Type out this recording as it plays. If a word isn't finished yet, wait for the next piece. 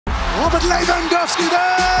Robert Lewandowski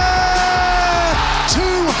there!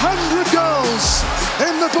 200 goals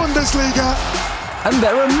in the Bundesliga. And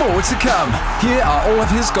there are more to come. Here are all of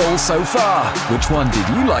his goals so far. Which one did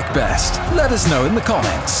you like best? Let us know in the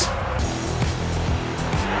comments.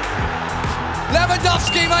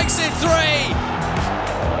 Lewandowski makes it 3.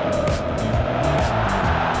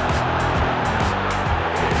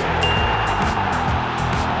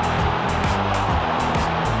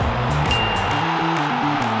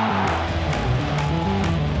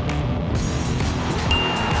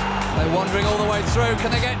 They're wandering all the way through.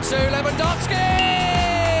 Can they get to Lewandowski?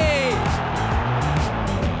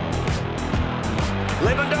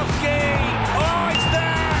 Lewandowski! Oh, it's there!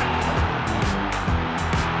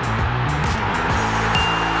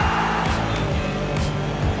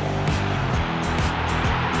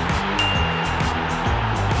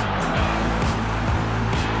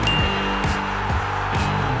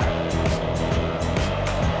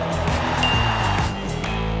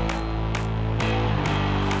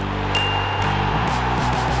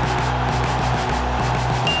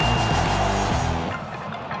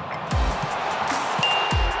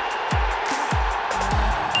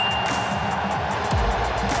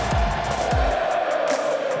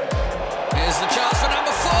 Here's the chance for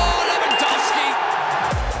number 4, Lewandowski.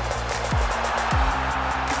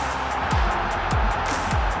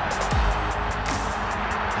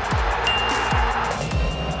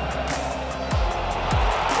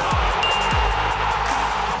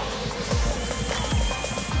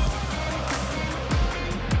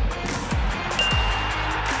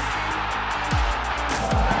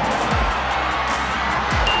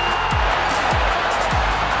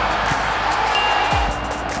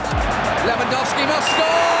 Lewandowski must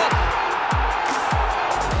score!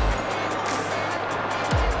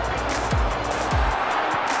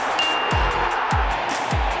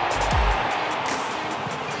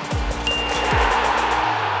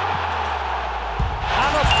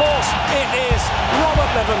 And of course, it is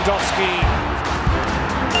Robert Lewandowski.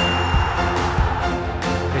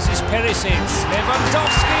 This is Perisic.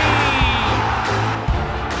 Lewandowski!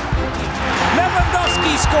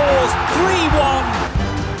 Lewandowski scores 3-1.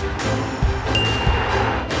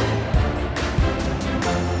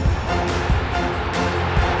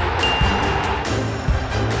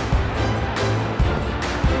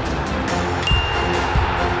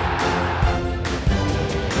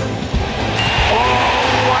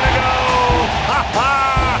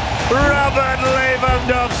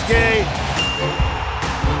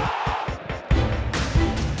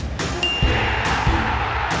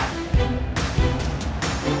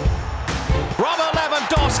 Robert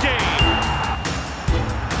Lewandowski.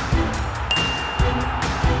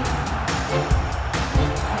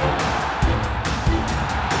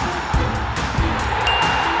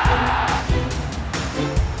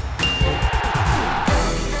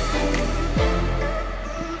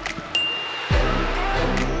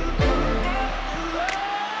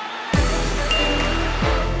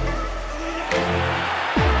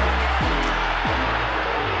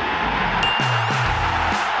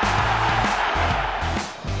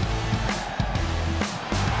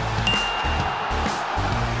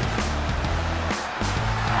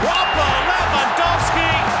 Robert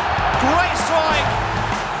Lewandowski! Great strike!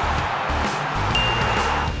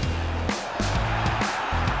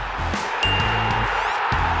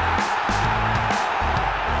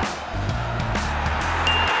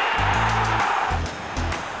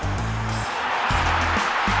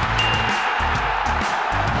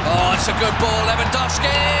 Oh, it's a good ball,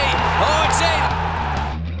 Lewandowski! Oh, it's in!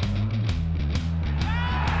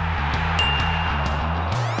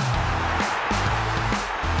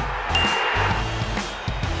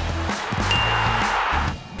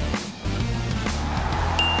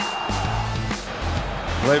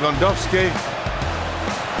 Lewandowski,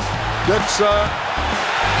 good sir.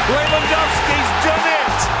 Lewandowski's done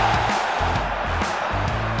it!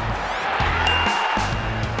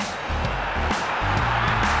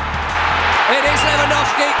 It is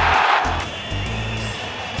Lewandowski!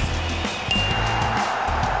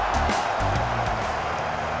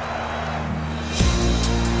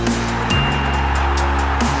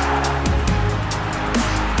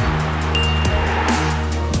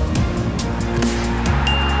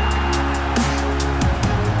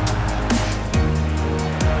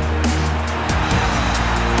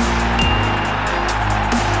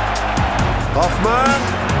 Hoffman.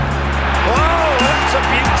 Oh, that's a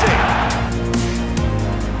beauty!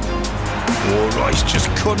 Oh, Royce just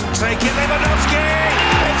couldn't take it. Lewandowski!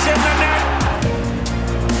 It's in the net!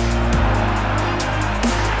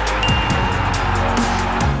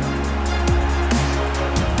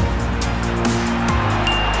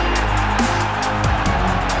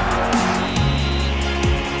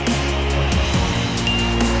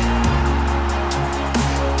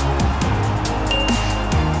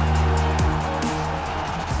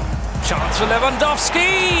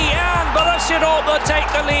 Lewandowski, and Borussia Dortmund take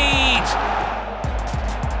the lead.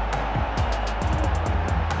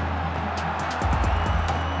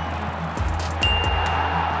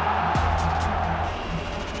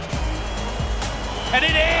 And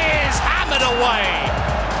it is hammered away.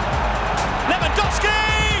 Lewandowski!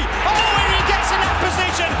 Oh, and he gets in that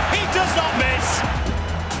position. He does not miss.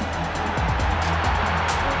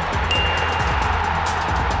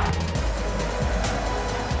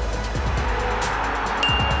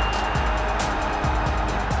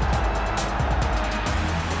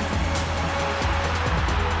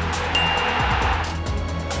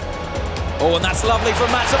 Oh, and that's lovely from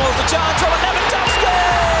Maximal's the chance from Lewandowski!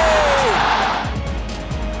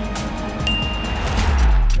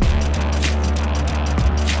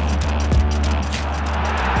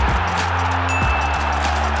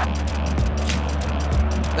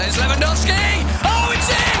 There's Lewandowski! Oh, it's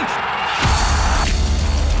in!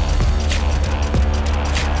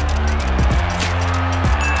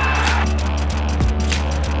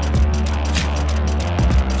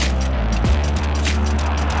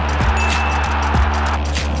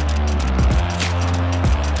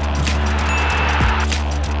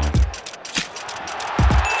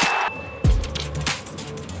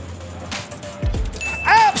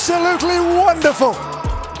 Absolutely wonderful.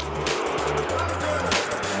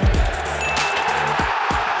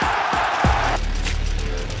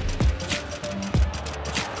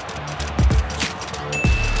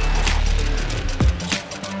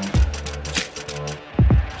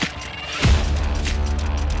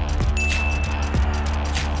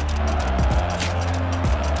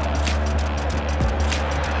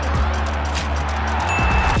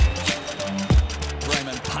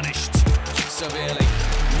 Punished severely.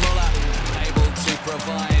 Muller able to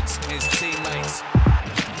provide his teammates.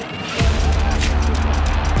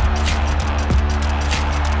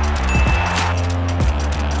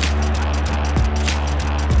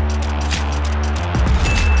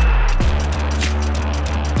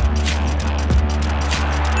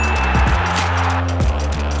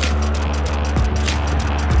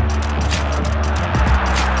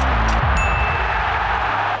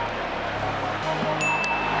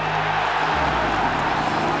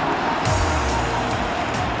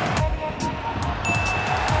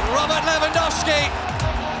 Robert Lewandowski.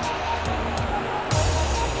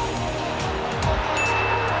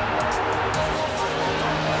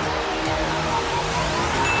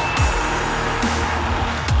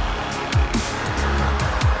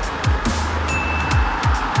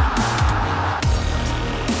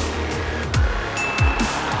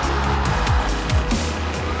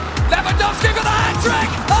 Lewandowski for the hat-trick!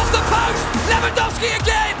 Off the post! Lewandowski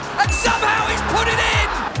again! And somehow he's put it in!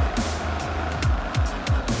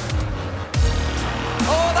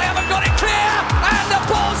 Oh, they haven't got it clear, and the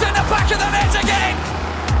ball's in the back of the net again.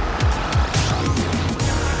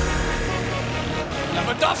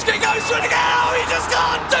 Lewandowski goes for it again. Oh, he just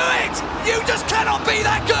can't do it. You just cannot be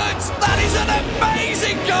that good. That is an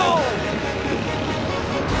amazing goal.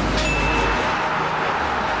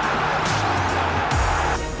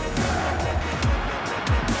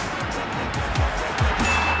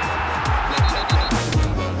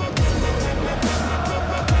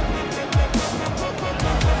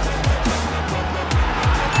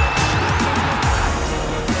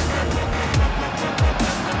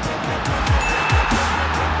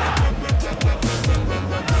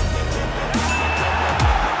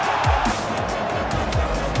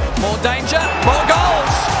 More danger, more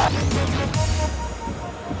goals.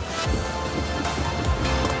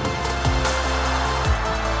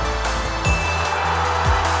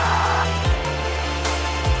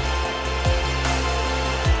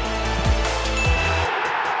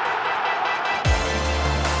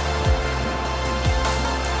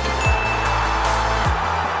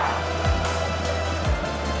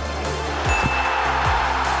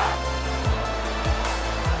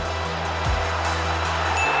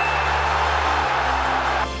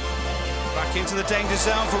 Into the danger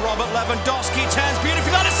zone for Robert Lewandowski, turns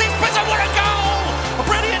beautifully on assist, but what a goal!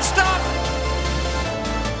 Brilliant stuff!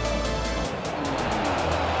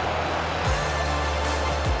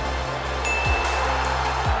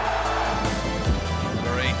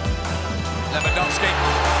 Lewandowski,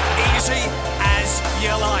 easy as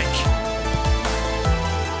you like.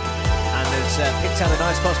 And it's picked out a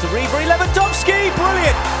nice pass to Ribery. Lewandowski,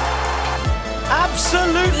 brilliant!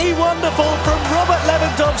 Absolutely wonderful from Robert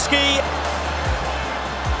Lewandowski.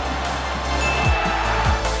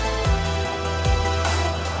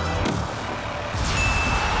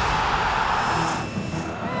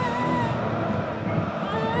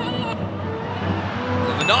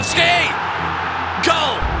 Lewandowski!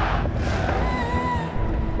 Goal!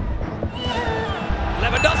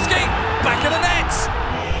 Lewandowski, back of the net.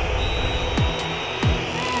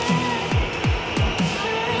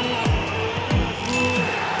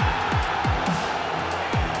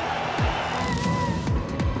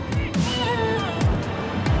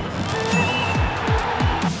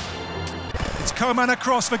 Coman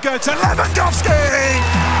across for Goethe, Lewandowski!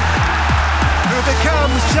 Who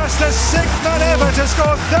becomes just the 6th man ever to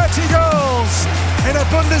score 30 goals in a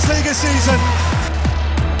Bundesliga season.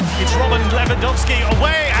 It's Robert Lewandowski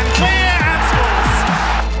away and clear and scores.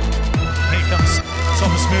 Here comes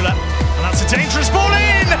Thomas Müller, and that's a dangerous ball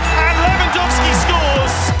in, and Lewandowski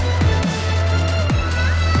scores.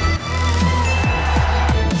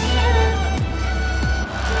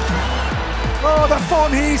 Oh, the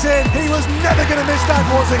form he's in. He was never going to miss that,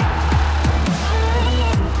 was he?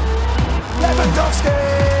 Lewandowski!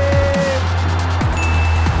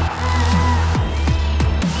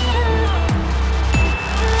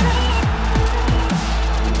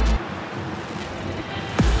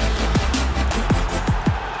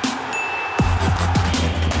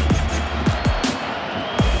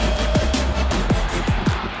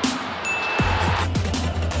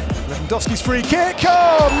 Lewandowski's free kick,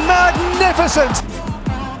 oh, magnificent!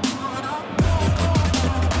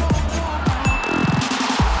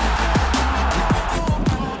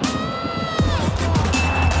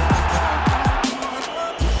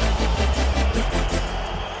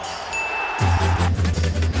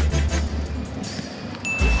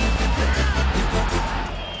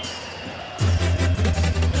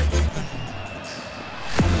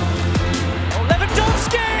 Oh,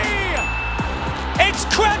 Lewandowski! It's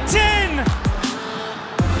crept in!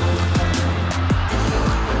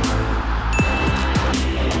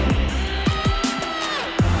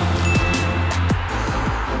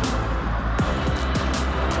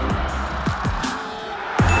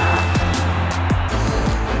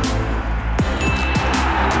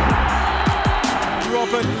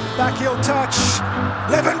 Robert, back heel touch.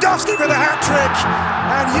 Lewandowski with a hat-trick,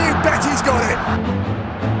 and you bet he's got it.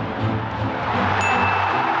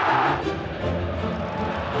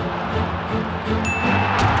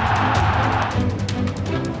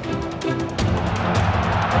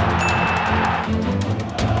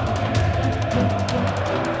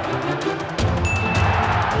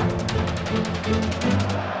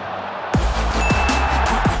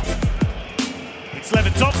 It's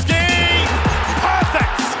Lewandowski!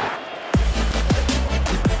 Perfect!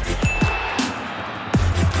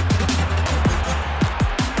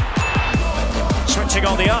 Switching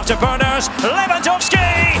on the afterburners, Lewandowski!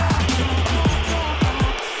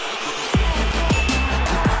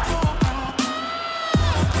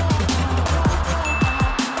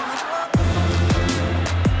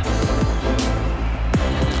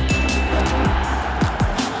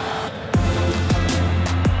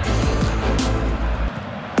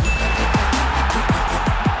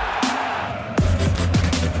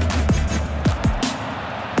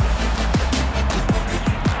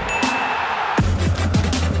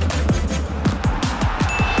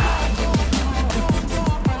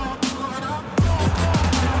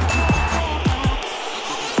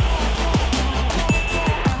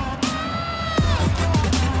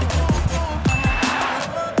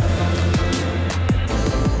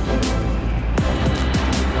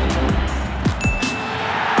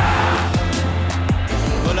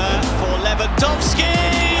 Lewandowski,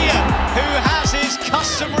 who has his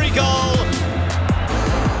customary goal.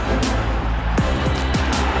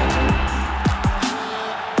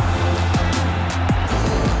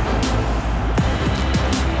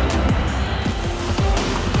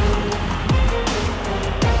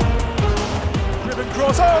 Driven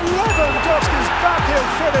cross, oh, Lewandowski's backheel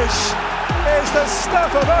finish is the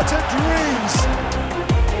stuff of utter dreams.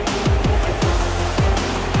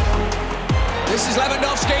 This is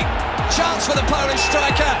Lewandowski. Chance for the Polish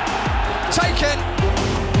striker. Taken.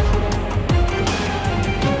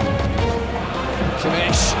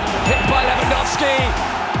 Kimmich hit by Lewandowski.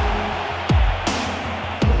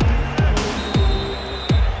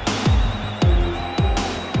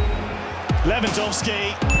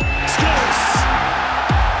 Lewandowski scores.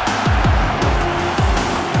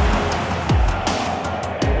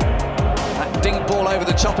 That dink ball over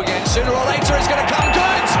the top again. Sooner or later it's going to come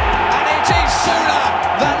good. And it is sooner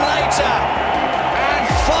than later. And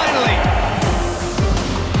finally,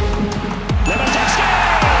 Lewandowski!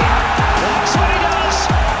 That's what he does!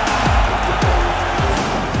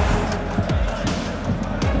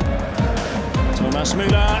 Thomas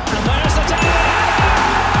Müller, and there's the tap!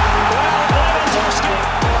 Well, Lewandowski.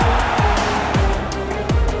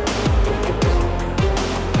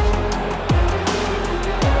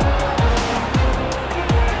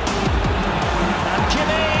 And Kimmich.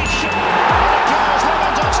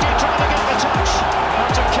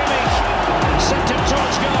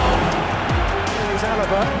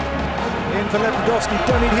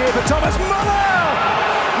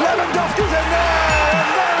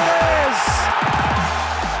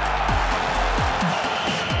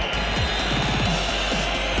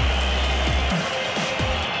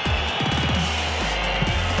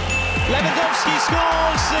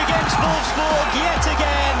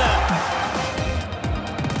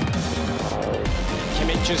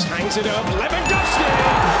 just hangs it up. Lewandowski!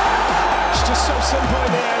 It's just so simple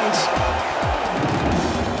in the end.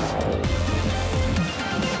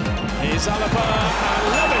 Here's Alaba and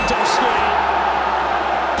Lewandowski.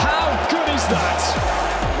 How good is that?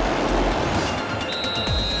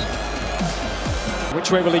 Which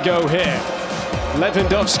way will he go here?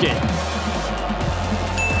 Lewandowski.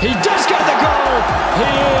 He does get the goal! He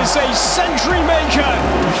is a century maker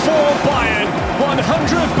for Bayern. 100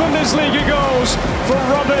 Bundesliga goals for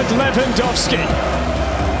Robert Lewandowski.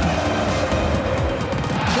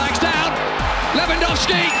 Flags down.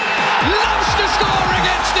 Lewandowski loves to score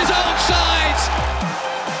against his old side.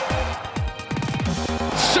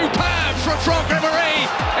 Superb from Franck Ribéry.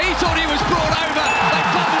 He thought he was brought over. They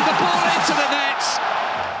bundled the ball into the nets.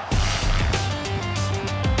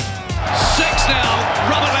 6 now.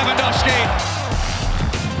 Robert Lewandowski.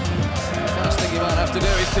 First thing you might have to do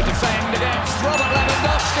is to defend against Robert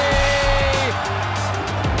Lewandowski.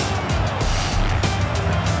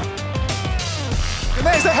 And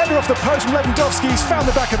there's the header off the post from Lewandowski. He's found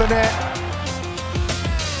the back of the net.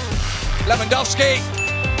 Lewandowski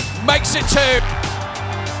makes it 2.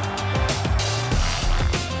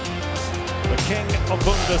 The king of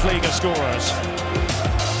Bundesliga scorers.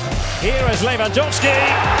 Here is Lewandowski.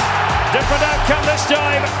 Different outcome this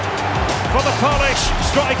time for the Polish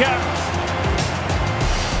striker.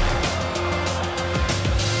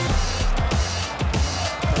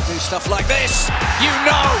 They do stuff like this, you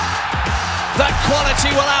know that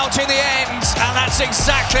quality will out in the end, and that's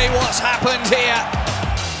exactly what's happened here.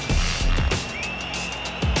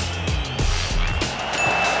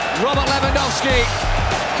 Robert Lewandowski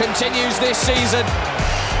continues this season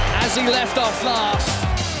as he left off last.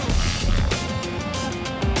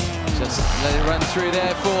 Just let it run through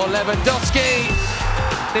there for Lewandowski.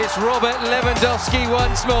 It's Robert Lewandowski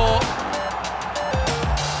once more.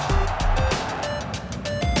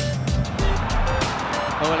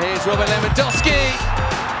 Oh, and here's Robert Lewandowski.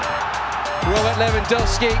 Robert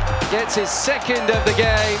Lewandowski gets his 2nd of the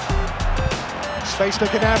game. Space for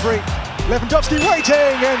Gnabry. Lewandowski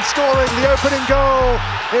waiting and scoring the opening goal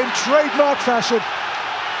in trademark fashion.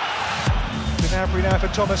 Gnabry now for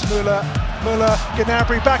Thomas Müller. Müller,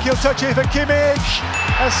 Gnabry, back heel touch here for Kimmich.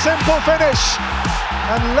 A simple finish.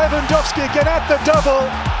 And Lewandowski again at the double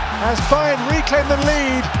as Bayern reclaim the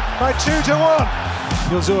lead by 2-1.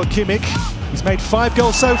 Joshua Kimmich, he's made 5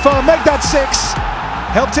 goals so far, make that 6.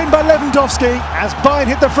 Helped in by Lewandowski as Bayern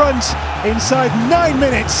hit the front inside 9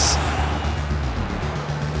 minutes.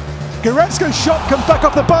 Goretzka's shot comes back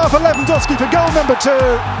off the bar for Lewandowski for goal number 2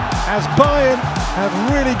 as Bayern have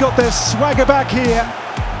really got their swagger back here.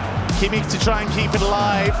 Kimmich to try and keep it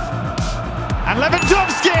alive. And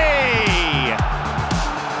Lewandowski!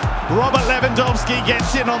 Robert Lewandowski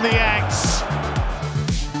gets in on the X.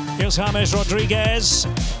 Here's James Rodriguez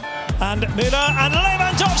and Müller and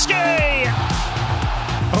Lewandowski!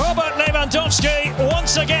 Robert Lewandowski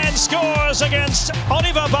once again scores against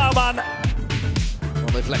Oliver Baumann. Well,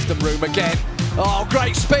 they've left them room again. Oh,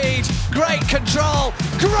 great speed, great control,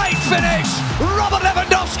 great finish! Robert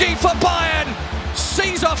Lewandowski for Bayern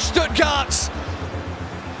sees off Stuttgart.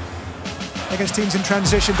 Against teams in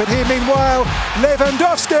transition, but here meanwhile,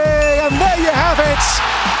 Lewandowski, and there you have it!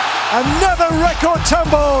 Another record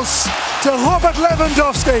tumbles to Robert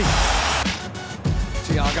Lewandowski.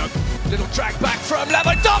 Thiago, little track back from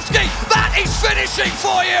Lewandowski. That is finishing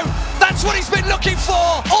for you. That's what he's been looking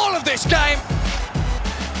for all of this game.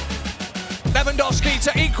 Lewandowski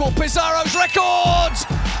to equal Pizarro's record.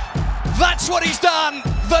 That's what he's done.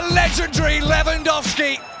 The legendary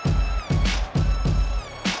Lewandowski.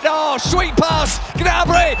 Oh, sweet pass,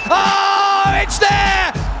 Gnabry. Oh, it's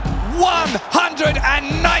there.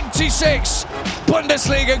 196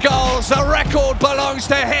 Bundesliga goals. The record belongs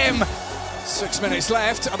to him. 6 minutes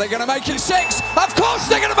left. Are they going to make it 6? Of course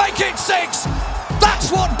they're going to make it 6.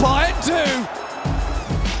 That's what Bayern do.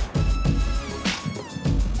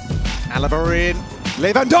 Alaba in.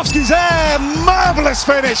 Lewandowski's there. Marvellous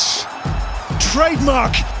finish.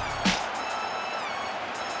 Trademark.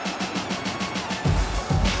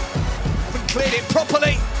 Haven't cleared it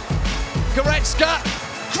properly. Goretzka.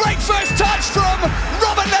 Great first touch from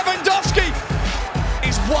Robert Lewandowski.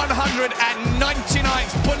 His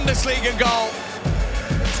 199th Bundesliga goal.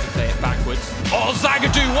 Play it backwards. Oh,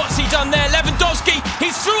 Zagadou, what's he done there? Lewandowski,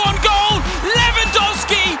 he's through on goal.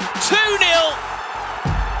 Lewandowski, 2-0.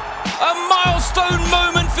 A milestone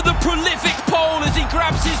moment for the prolific Pole as he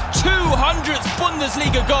grabs his 200th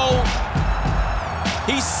Bundesliga goal.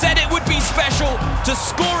 He said it would be special to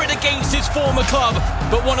score it against his former club,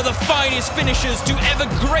 but one of the finest finishers to ever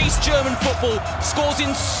grace German football scores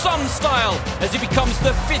in some style as he becomes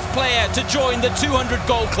the 5th player to join the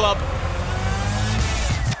 200-goal club.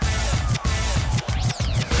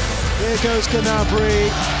 Here goes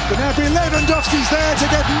Gnabry. Lewandowski's there to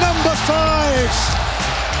get number 5.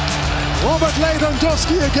 Robert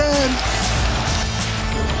Lewandowski again.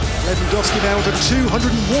 Lewandowski now with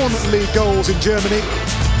 201 league goals in Germany.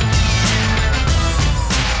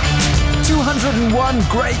 201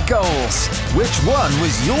 great goals. Which one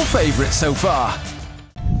was your favourite so far?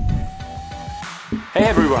 Hey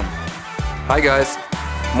everyone. Hi guys.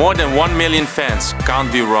 More than 1 million fans,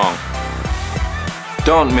 can't be wrong.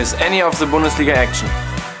 Don't miss any of the Bundesliga action.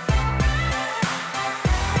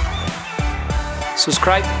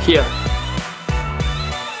 Subscribe here.